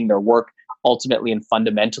or seeing their work ultimately and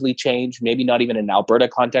fundamentally change, maybe not even in an Alberta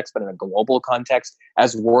context, but in a global context,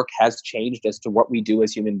 as work has changed as to what we do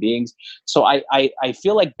as human beings. So I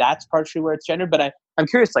feel like that's partially where it's gendered, but I'm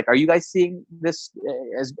curious, are you guys seeing this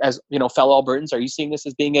as fellow Albertans? Are you seeing this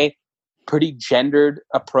as being a pretty gendered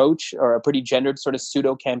approach or a pretty gendered sort of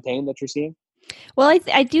pseudo campaign that you're seeing? Well,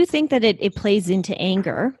 I do think that it plays into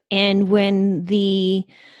anger. And when we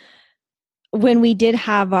did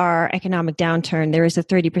have our economic downturn, there was a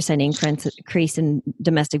 30% increase in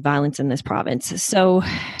domestic violence in this province. So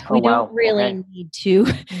we don't really need to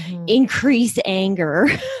increase anger,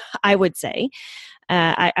 I would say.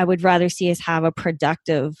 I would rather see us have a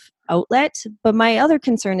productive outlet. But my other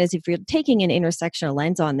concern is, if you're taking an intersectional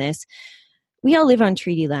lens on this, we all live on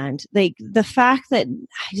treaty land. Like, the fact that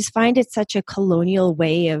I just find it such a colonial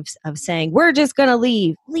way of saying, we're just going to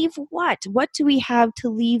leave. Leave what? What do we have to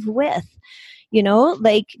leave with?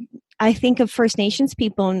 I think of First Nations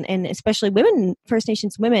people and especially women, First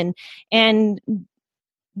Nations women, and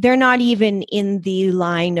they're not even in the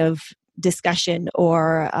line of discussion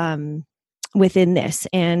or within this.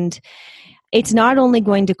 And it's not only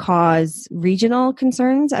going to cause regional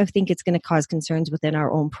concerns, I think it's going to cause concerns within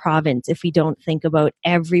our own province if we don't think about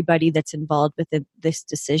everybody that's involved with this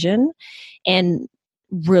decision, and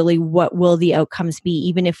really what will the outcomes be.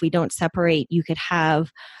 Even if we don't separate, you could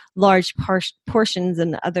have large portions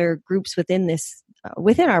and other groups within this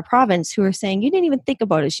within our province who are saying, you didn't even think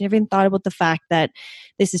about it. You never even thought about the fact that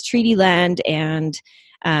this is treaty land, and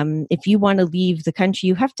if you want to leave the country,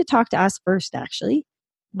 you have to talk to us first, actually.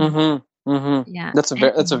 Mm-hmm. Mm-hmm. Yeah,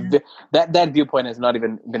 that viewpoint has not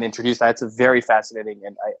even been introduced. That's a very fascinating,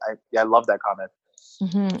 and I love that comment.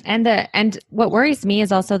 Mm-hmm. And what worries me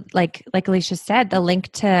is also, like Alicia said, the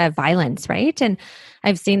link to violence, right? And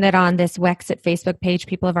I've seen that on this Wexit Facebook page,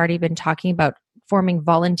 people have already been talking about forming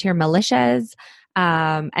volunteer militias,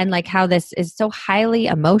 and like how this is so highly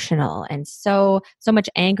emotional and so much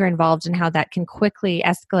anger involved, and how that can quickly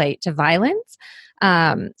escalate to violence.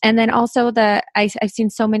 And then also I've seen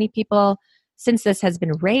so many people since this has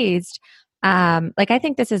been raised. I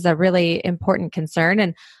think this is a really important concern,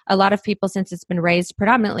 and a lot of people, since it's been raised,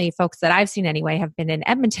 predominantly folks that I've seen anyway, have been in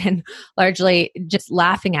Edmonton, largely just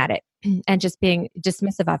laughing at it and just being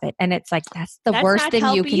dismissive of it. And it's like, that's the worst thing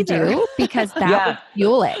you can do, because that would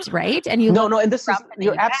fuel it, right? And and this is,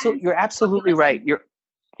 you're absolutely right.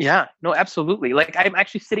 Absolutely. Like, I'm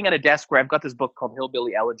actually sitting at a desk where I've got this book called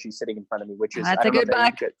Hillbilly Elegy sitting in front of me, which is that's a good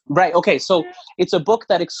book. Right. Okay. So it's a book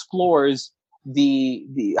that explores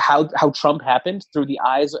the how Trump happened through the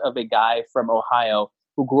eyes of a guy from Ohio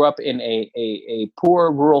who grew up in a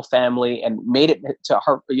poor rural family and made it to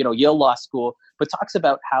Yale Law School, but talks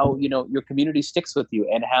about how your community sticks with you,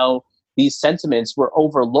 and how these sentiments were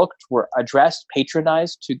overlooked, were addressed,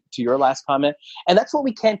 patronized, to your last comment. And that's what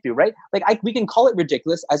we can't do, right? Like we can call it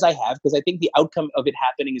ridiculous, as I have, because I think the outcome of it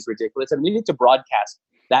happening is ridiculous. And we need to broadcast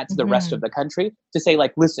that to the rest of the country to say,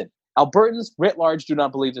 like, listen, Albertans writ large do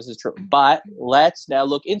not believe this is true, but let's now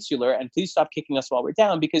look insular and please stop kicking us while we're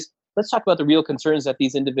down, because let's talk about the real concerns that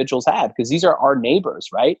these individuals have, because these are our neighbors,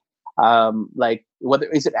 right? Like, whether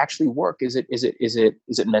is it actually work? Is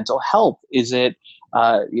it mental health? Is it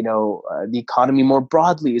the economy more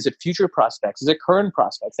broadly? Is it future prospects? Is it current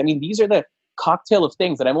prospects? I mean, these are the cocktail of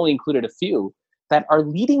things that I've only included a few that are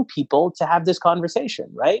leading people to have this conversation,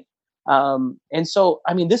 right? And so,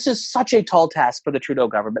 I mean, this is such a tall task for the Trudeau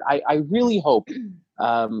government. I really hope,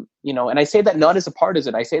 and I say that not as a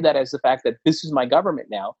partisan, I say that as the fact that this is my government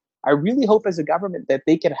now. I really hope as a government that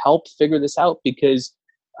they can help figure this out, because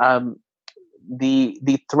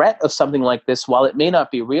the threat of something like this, while it may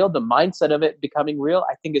not be real, the mindset of it becoming real,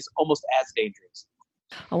 I think is almost as dangerous.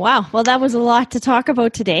 Oh, wow. Well, that was a lot to talk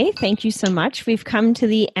about today. Thank you so much. We've come to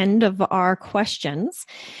the end of our questions.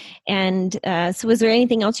 And so was there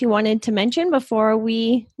anything else you wanted to mention before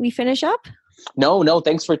we finish up? No.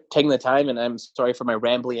 Thanks for taking the time. And I'm sorry for my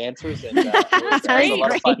rambly answers. And, it was a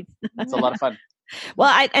lot of fun. It's a lot of fun. Well,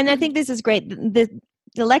 I think this is great. The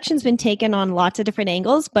election's been taken on lots of different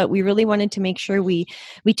angles, but we really wanted to make sure we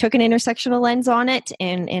took an intersectional lens on it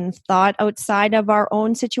and thought outside of our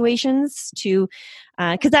own situations to,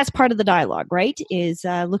 because that's part of the dialogue, right? Is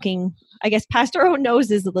looking, I guess, past our own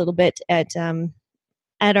noses a little bit at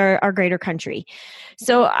our greater country.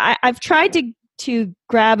 So I've tried to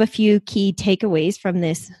grab a few key takeaways from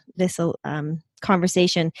this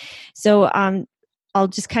conversation. So I'll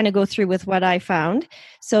just kind of go through with what I found.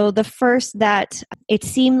 So the first, that it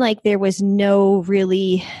seemed like there was no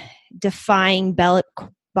really defying ballot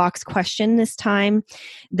box question this time,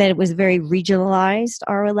 that it was very regionalized,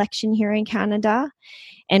 our election here in Canada.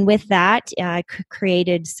 And with that,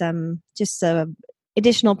 created some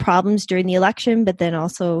additional problems during the election, but then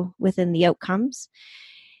also within the outcomes.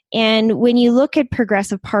 And when you look at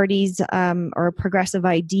progressive parties or progressive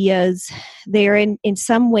ideas, they're in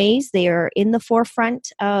some ways, they are in the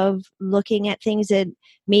forefront of looking at things that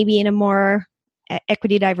maybe in a more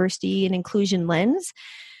equity, diversity, and inclusion lens.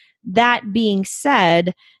 That being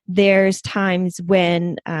said, there's times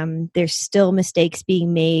when there's still mistakes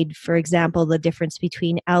being made. For example, the difference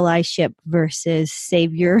between allyship versus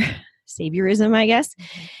saviorism, I guess,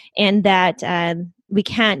 and that we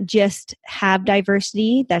can't just have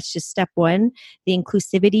diversity. That's just step one. The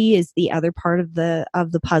inclusivity is the other part of the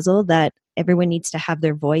puzzle, that everyone needs to have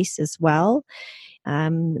their voice as well.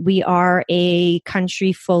 We are a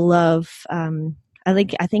country full of,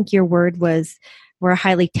 I think your word was, we're a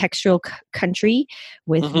highly textual country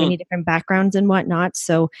with many different backgrounds and whatnot.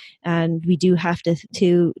 So, we do have to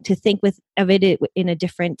think of it in a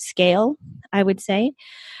different scale, I would say.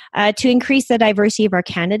 To increase the diversity of our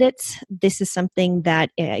candidates, this is something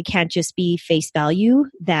that can't just be face value,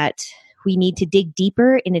 that we need to dig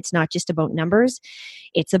deeper, and it's not just about numbers.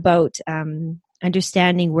 It's about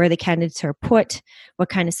understanding where the candidates are put, what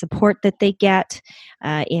kind of support that they get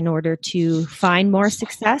in order to find more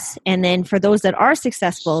success. And then for those that are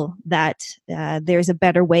successful, that there's a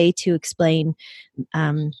better way to explain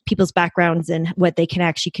people's backgrounds and what they can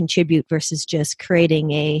actually contribute versus just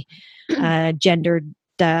creating a gender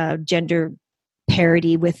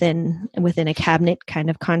parity within a cabinet kind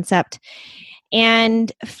of concept.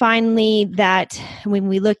 And finally, that when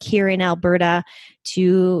we look here in Alberta,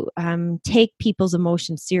 to take people's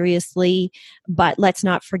emotions seriously, but let's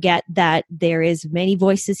not forget that there is many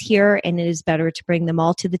voices here, and it is better to bring them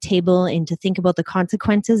all to the table and to think about the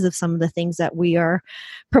consequences of some of the things that we are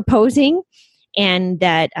proposing, and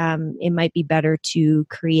that it might be better to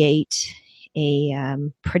create a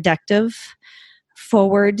productive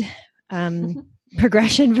forward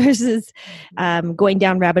progression versus going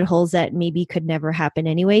down rabbit holes that maybe could never happen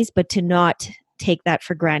anyways, but to not take that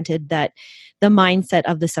for granted, that the mindset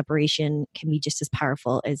of the separation can be just as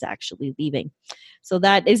powerful as actually leaving. So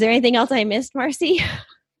is there anything else I missed, Marcy?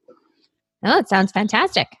 No, it sounds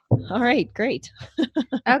fantastic. All right, great.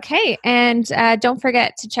 Okay. And don't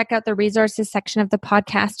forget to check out the resources section of the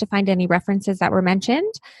podcast to find any references that were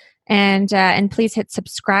mentioned. And please hit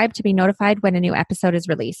subscribe to be notified when a new episode is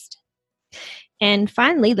released. And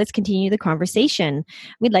finally, let's continue the conversation.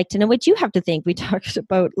 We'd like to know what you have to think. We talked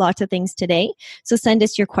about lots of things today. So send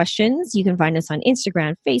us your questions. You can find us on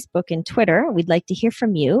Instagram, Facebook, and Twitter. We'd like to hear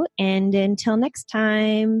from you. And until next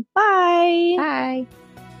time, bye. Bye.